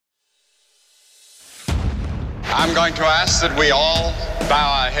I'm going to ask that we all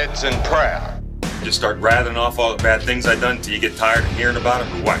bow our heads in prayer. Just start rattling off all the bad things I've done until you get tired of hearing about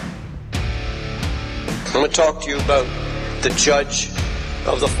them, or what? I'm going to talk to you about the judge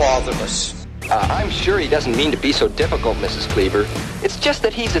of the fatherless. I'm sure he doesn't mean to be so difficult, Mrs. Cleaver. It's just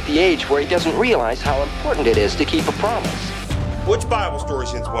that he's at the age where he doesn't realize how important it is to keep a promise. Which Bible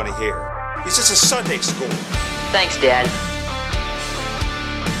stories you want to hear? This is a Sunday school. Thanks, Dad.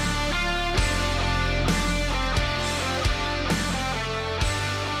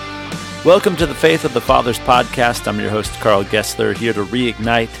 Welcome to the Faith of the Fathers podcast. I'm your host, Carl Gessler, here to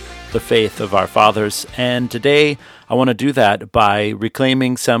reignite the faith of our fathers. And today I want to do that by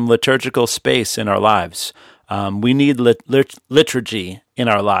reclaiming some liturgical space in our lives. We need liturgy in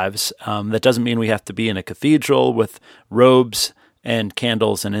our lives. That doesn't mean we have to be in a cathedral with robes and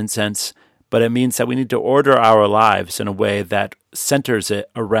candles and incense, but it means that we need to order our lives in a way that centers it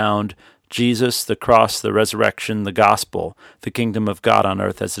around Jesus, the cross, the resurrection, the gospel, the kingdom of God on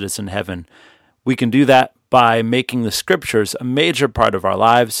earth as it is in heaven. We can do that by making the scriptures a major part of our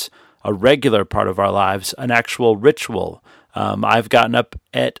lives, a regular part of our lives, an actual ritual. I've gotten up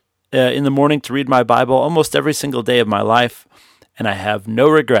in the morning to read my Bible almost every single day of my life, and I have no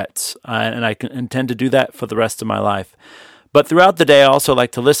regrets, and I intend to do that for the rest of my life. But throughout the day, I also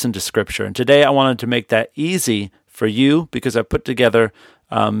like to listen to Scripture, and today I wanted to make that easy for you because I put together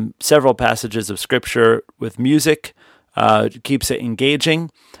several passages of Scripture with music. It keeps it engaging,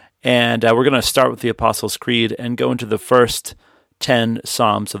 and we're going to start with the Apostles' Creed and go into the first 10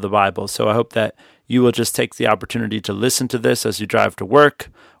 Psalms of the Bible. So I hope that you will just take the opportunity to listen to this as you drive to work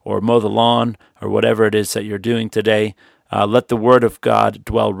or mow the lawn or whatever it is that you're doing today. Let the Word of God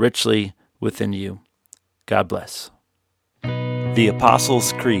dwell richly within you. God bless. The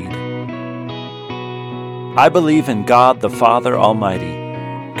Apostles' Creed. I believe in God the Father Almighty,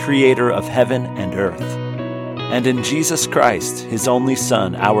 Creator of heaven and earth, and in Jesus Christ, His only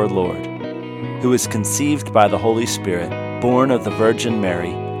Son, our Lord, who was conceived by the Holy Spirit, born of the Virgin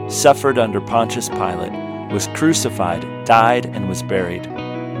Mary, suffered under Pontius Pilate, was crucified, died, and was buried.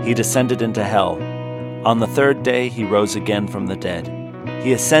 He descended into hell. On the third day He rose again from the dead.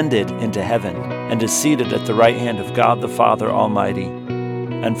 He ascended into heaven and is seated at the right hand of God the Father Almighty,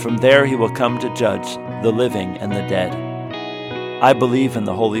 and from there He will come to judge the living and the dead. I believe in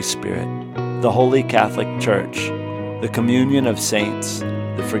the Holy Spirit, the Holy Catholic Church, the communion of saints,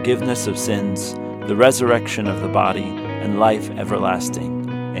 the forgiveness of sins, the resurrection of the body, and life everlasting.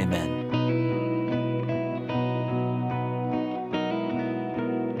 Amen.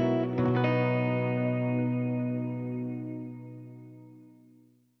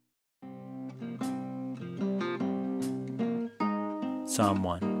 Psalm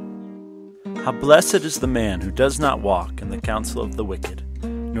 1. How blessed is the man who does not walk in the counsel of the wicked,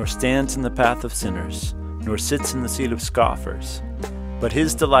 nor stands in the path of sinners, nor sits in the seat of scoffers. But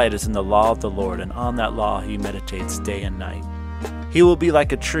his delight is in the law of the Lord, and on that law he meditates day and night. He will be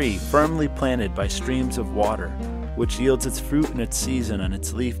like a tree firmly planted by streams of water, which yields its fruit in its season, and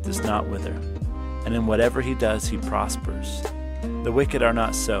its leaf does not wither. And in whatever he does, he prospers. The wicked are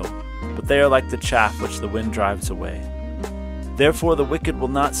not so, but they are like the chaff which the wind drives away. Therefore the wicked will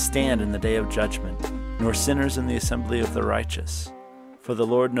not stand in the day of judgment, nor sinners in the assembly of the righteous. For the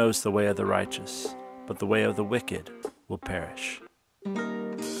Lord knows the way of the righteous, but the way of the wicked will perish.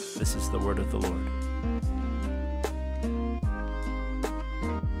 This is the word of the Lord.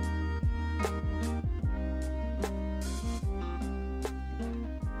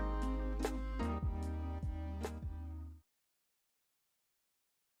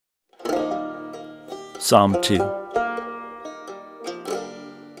 Psalm 2.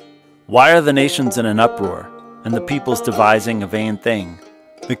 Why are the nations in an uproar, and the peoples devising a vain thing?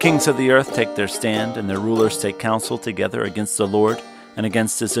 The kings of the earth take their stand, and their rulers take counsel together against the Lord and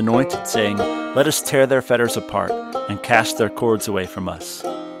against His anointed, saying, Let us tear their fetters apart, and cast their cords away from us.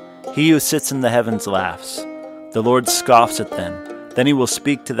 He who sits in the heavens laughs. The Lord scoffs at them. Then He will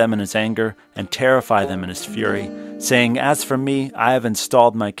speak to them in His anger, and terrify them in His fury, saying, As for me, I have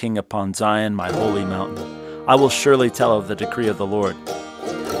installed my king upon Zion, my holy mountain. I will surely tell of the decree of the Lord.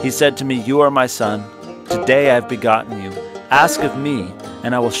 He said to me, You are my son. Today I have begotten you. Ask of me,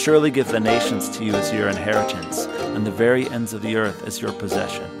 and I will surely give the nations to you as your inheritance, and the very ends of the earth as your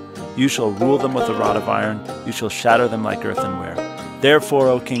possession. You shall rule them with a rod of iron. You shall shatter them like earthenware. Therefore,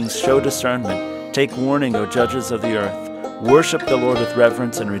 O kings, show discernment. Take warning, O judges of the earth. Worship the Lord with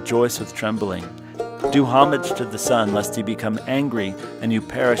reverence and rejoice with trembling. Do homage to the Son, lest He become angry and you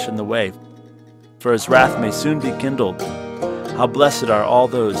perish in the way, for His wrath may soon be kindled. How blessed are all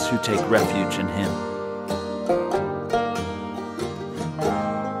those who take refuge in Him.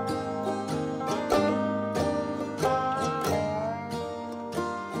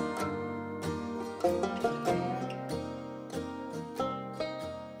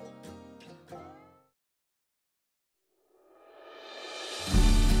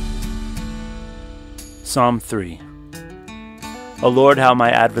 Psalm 3. O Lord, how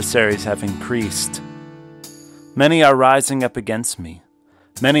my adversaries have increased. Many are rising up against me.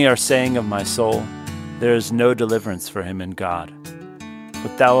 Many are saying of my soul, there is no deliverance for him in God.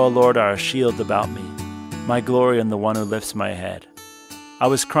 But thou, O Lord, art a shield about me, my glory and the one who lifts my head. I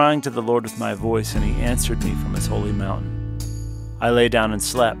was crying to the Lord with my voice, and he answered me from his holy mountain. I lay down and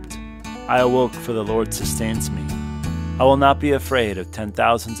slept. I awoke, for the Lord sustains me. I will not be afraid of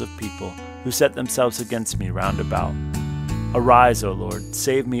 10,000s of people who set themselves against me round about. Arise, O Lord,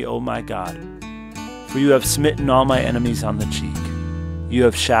 save me, O my God. For you have smitten all my enemies on the cheek. You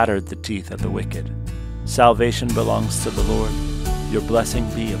have shattered the teeth of the wicked. Salvation belongs to the Lord. Your blessing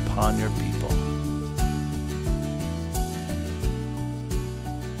be upon your people.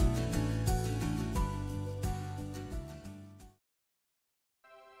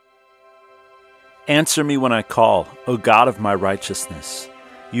 Answer me when I call, O God of my righteousness.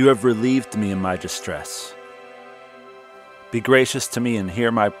 You have relieved me in my distress. Be gracious to me and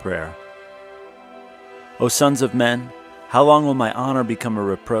hear my prayer. O sons of men, how long will my honor become a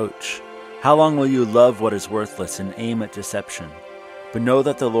reproach? How long will you love what is worthless and aim at deception? But know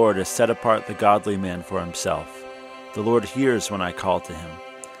that the Lord has set apart the godly man for himself. The Lord hears when I call to him.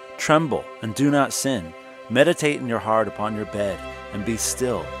 Tremble and do not sin. Meditate in your heart upon your bed and be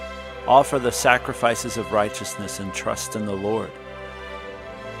still. Offer the sacrifices of righteousness and trust in the Lord.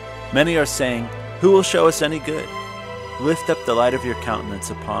 Many are saying, who will show us any good? Lift up the light of your countenance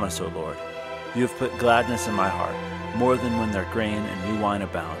upon us, O Lord. You have put gladness in my heart, more than when their grain and new wine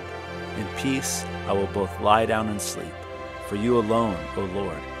abound. In peace I will both lie down and sleep. For you alone, O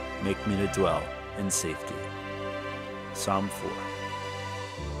Lord, make me to dwell in safety. Psalm 4.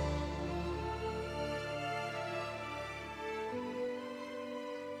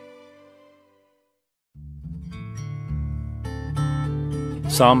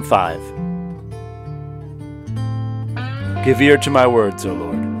 Psalm 5. Give ear to my words, O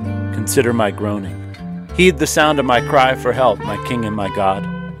Lord. Consider my groaning. Heed the sound of my cry for help, my King and my God.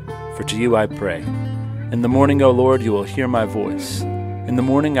 For to you I pray. In the morning, O Lord, you will hear my voice. In the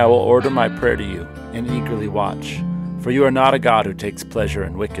morning I will order my prayer to you, and eagerly watch. For you are not a God who takes pleasure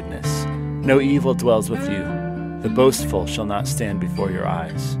in wickedness. No evil dwells with you. The boastful shall not stand before your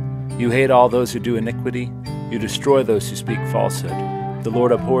eyes. You hate all those who do iniquity. You destroy those who speak falsehood. The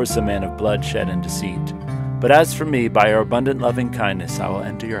Lord abhors the man of bloodshed and deceit. But as for me, by your abundant loving kindness I will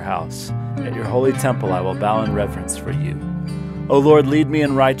enter your house. At your holy temple I will bow in reverence for you. O Lord, lead me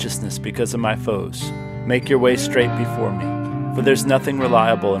in righteousness because of my foes. Make your way straight before me. For there's nothing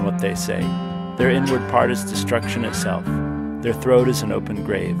reliable in what they say. Their inward part is destruction itself. Their throat is an open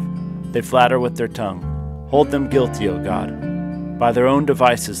grave. They flatter with their tongue. Hold them guilty, O God. By their own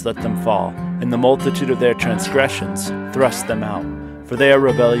devices let them fall. In the multitude of their transgressions thrust them out. For they are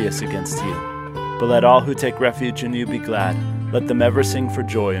rebellious against you. But let all who take refuge in you be glad. Let them ever sing for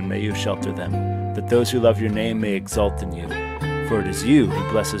joy, and may you shelter them, that those who love your name may exult in you. For it is you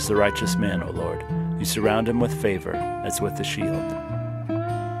who blesses the righteous man, O Lord. You surround him with favor, as with a shield.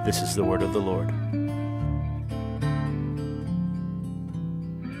 This is the word of the Lord.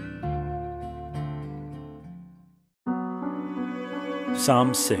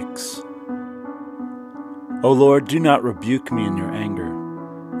 Psalm 6. O Lord, do not rebuke me in your anger,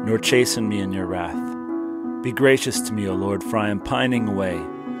 nor chasten me in your wrath. Be gracious to me, O Lord, for I am pining away.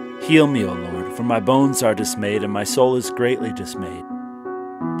 Heal me, O Lord, for my bones are dismayed, and my soul is greatly dismayed.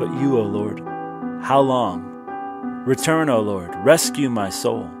 But you, O Lord, how long? Return, O Lord, rescue my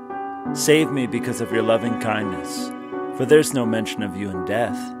soul. Save me because of your loving kindness, for there's no mention of you in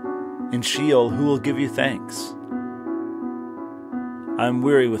death. In Sheol, who will give you thanks? I am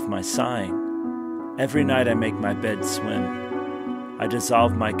weary with my sighing. Every night I make my bed swim. I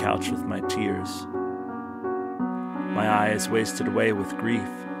dissolve my couch with my tears. My eye is wasted away with grief.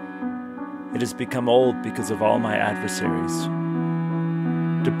 It has become old because of all my adversaries.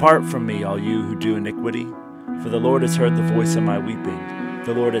 Depart from me, all you who do iniquity, for the Lord has heard the voice of my weeping.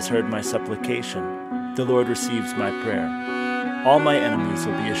 The Lord has heard my supplication. The Lord receives my prayer. All my enemies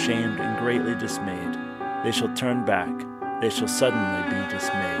will be ashamed and greatly dismayed. They shall turn back. They shall suddenly be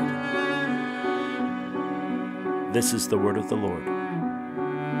dismayed. This is the word of the Lord.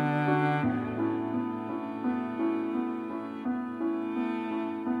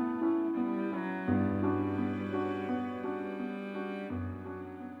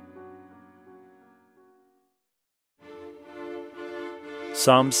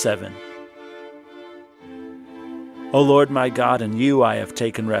 Psalm 7. O Lord my God, in you I have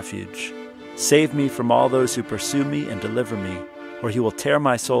taken refuge. Save me from all those who pursue me and deliver me, or he will tear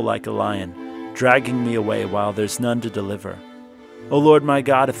my soul like a lion, dragging me away while there's none to deliver. O Lord my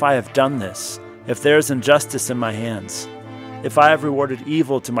God, if I have done this, if there is injustice in my hands, if I have rewarded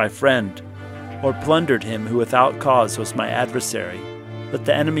evil to my friend, or plundered him who without cause was my adversary, let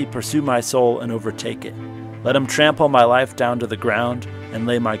the enemy pursue my soul and overtake it. Let him trample my life down to the ground and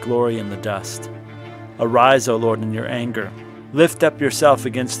lay my glory in the dust. Arise, O Lord, in your anger. Lift up yourself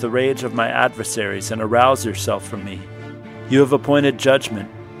against the rage of my adversaries and arouse yourself from me. You have appointed judgment.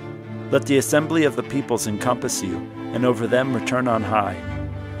 Let the assembly of the peoples encompass you, and over them return on high.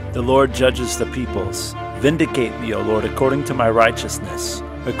 The Lord judges the peoples. Vindicate me, O Lord, according to my righteousness,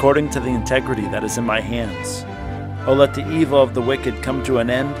 according to the integrity that is in my hands. O let the evil of the wicked come to an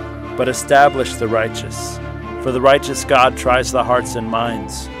end, but establish the righteous. For the righteous God tries the hearts and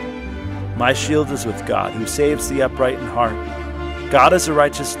minds. My shield is with God, who saves the upright in heart. God is a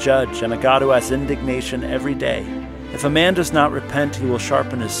righteous judge, and a God who has indignation every day. If a man does not repent, he will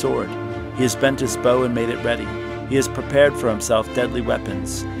sharpen his sword. He has bent his bow and made it ready. He has prepared for himself deadly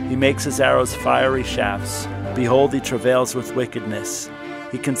weapons. He makes his arrows fiery shafts. Behold, he travails with wickedness.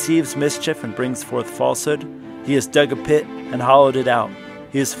 He conceives mischief and brings forth falsehood. He has dug a pit and hollowed it out.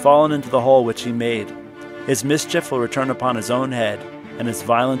 He has fallen into the hole which he made. His mischief will return upon his own head, and his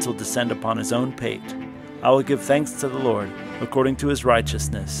violence will descend upon his own pate. I will give thanks to the Lord according to his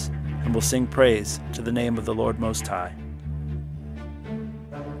righteousness, and will sing praise to the name of the Lord Most High.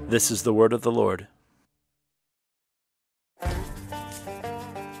 This is the word of the Lord.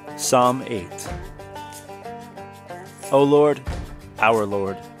 Psalm 8. O Lord, our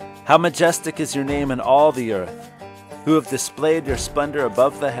Lord, how majestic is your name in all the earth, who have displayed your splendor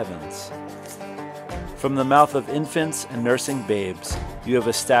above the heavens. From the mouth of infants and nursing babes, you have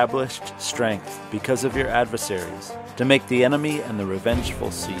established strength because of your adversaries, to make the enemy and the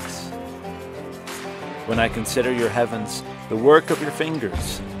revengeful cease. When I consider your heavens, the work of your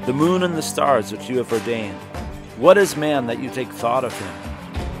fingers, the moon and the stars which you have ordained, what is man that you take thought of him,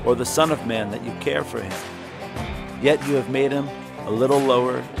 or the son of man that you care for him? Yet you have made him a little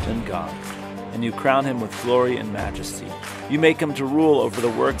lower than God, and you crown him with glory and majesty. You make him to rule over the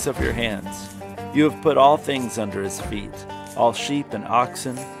works of your hands. You have put all things under his feet, all sheep and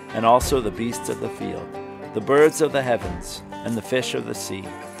oxen, and also the beasts of the field, the birds of the heavens, and the fish of the sea,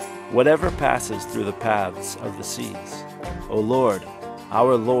 whatever passes through the paths of the seas. O Lord,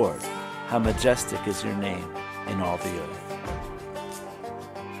 our Lord, how majestic is your name in all the earth.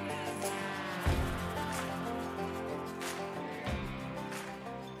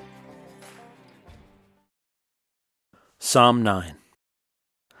 Psalm 9.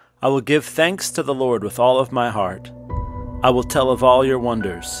 I will give thanks to the Lord with all of my heart. I will tell of all your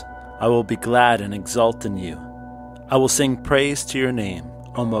wonders. I will be glad and exult in you. I will sing praise to your name,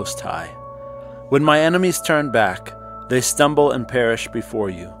 O Most High. When my enemies turn back, they stumble and perish before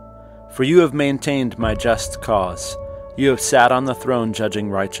you. For you have maintained my just cause. You have sat on the throne judging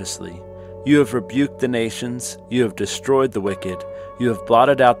righteously. You have rebuked the nations. You have destroyed the wicked. You have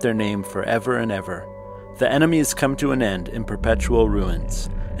blotted out their name forever and ever. The enemies come to an end in perpetual ruins,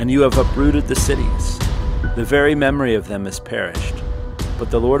 and you have uprooted the cities. The very memory of them is perished, but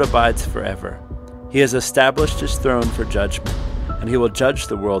the Lord abides forever. He has established his throne for judgment, and he will judge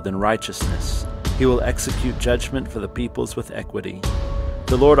the world in righteousness. He will execute judgment for the peoples with equity.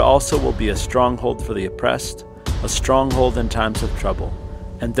 The Lord also will be a stronghold for the oppressed, a stronghold in times of trouble,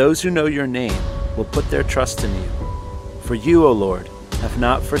 and those who know your name will put their trust in you. For you, O Lord, have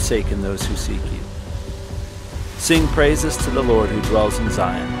not forsaken those who seek you. Sing praises to the Lord who dwells in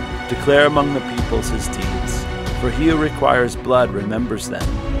Zion. Declare among the peoples his deeds. For he who requires blood remembers them.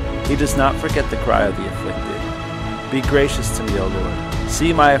 He does not forget the cry of the afflicted. Be gracious to me, O Lord.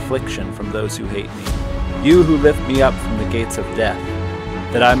 See my affliction from those who hate me. You who lift me up from the gates of death,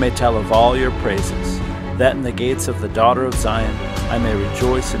 that I may tell of all your praises, that in the gates of the daughter of Zion I may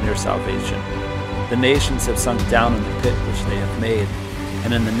rejoice in your salvation. The nations have sunk down in the pit which they have made,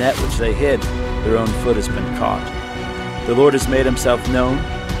 and in the net which they hid their own foot has been caught. The Lord has made himself known.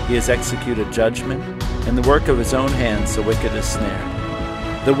 He has executed judgment. In the work of his own hands the wicked is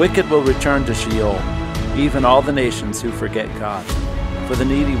snared. The wicked will return to Sheol, even all the nations who forget God. For the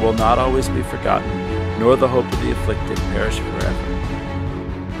needy will not always be forgotten, nor the hope of the afflicted perish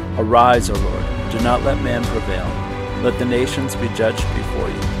forever. Arise, O Lord, do not let man prevail. Let the nations be judged before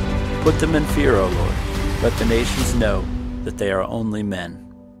you. Put them in fear, O Lord. Let the nations know that they are only men.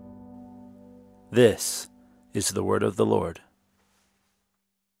 This is the word of the Lord.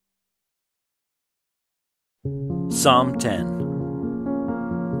 Psalm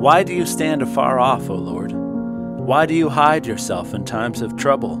 10. Why do you stand afar off, O Lord? Why do you hide yourself in times of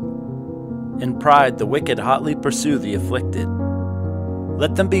trouble? In pride the wicked hotly pursue the afflicted.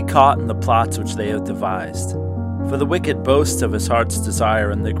 Let them be caught in the plots which they have devised. For the wicked boasts of his heart's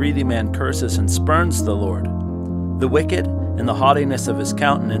desire, and the greedy man curses and spurns the Lord. The wicked, in the haughtiness of his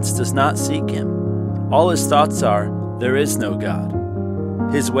countenance, does not seek him. All his thoughts are, there is no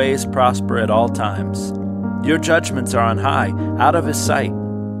God. His ways prosper at all times. Your judgments are on high, out of his sight.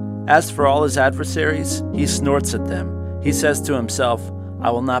 As for all his adversaries, he snorts at them. He says to himself, I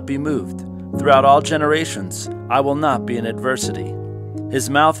will not be moved. Throughout all generations, I will not be in adversity. His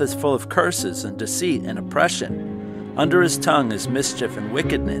mouth is full of curses and deceit and oppression. Under his tongue is mischief and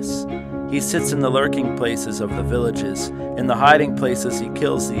wickedness. He sits in the lurking places of the villages. In the hiding places he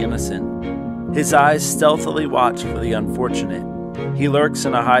kills the innocent. His eyes stealthily watch for the unfortunate. He lurks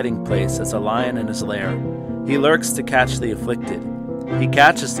in a hiding place as a lion in his lair. He lurks to catch the afflicted. He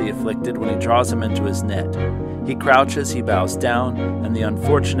catches the afflicted when he draws him into his net. He crouches, he bows down, and the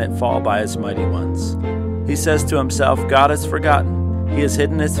unfortunate fall by his mighty ones. He says to himself, God has forgotten. He has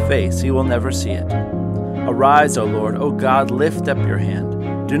hidden his face, he will never see it. Arise, O Lord, O God, lift up your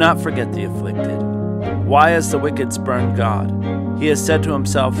hand. Do not forget the afflicted. Why has the wicked spurned God? He has said to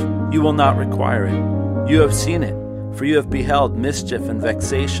himself, you will not require it. You have seen it, for you have beheld mischief and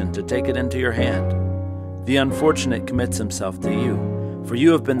vexation to take it into your hand. The unfortunate commits himself to you, for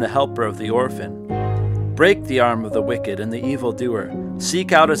you have been the helper of the orphan. Break the arm of the wicked and the evildoer.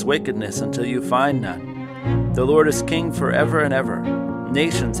 Seek out his wickedness until you find none. The Lord is king forever and ever.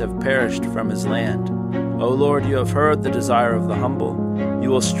 Nations have perished from his land. O Lord, you have heard the desire of the humble. You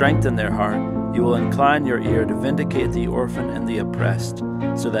will strengthen their heart. You will incline your ear to vindicate the orphan and the oppressed,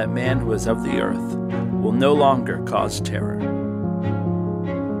 so that man who is of the earth will no longer cause terror.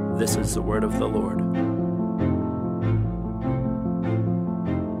 This is the word of the Lord.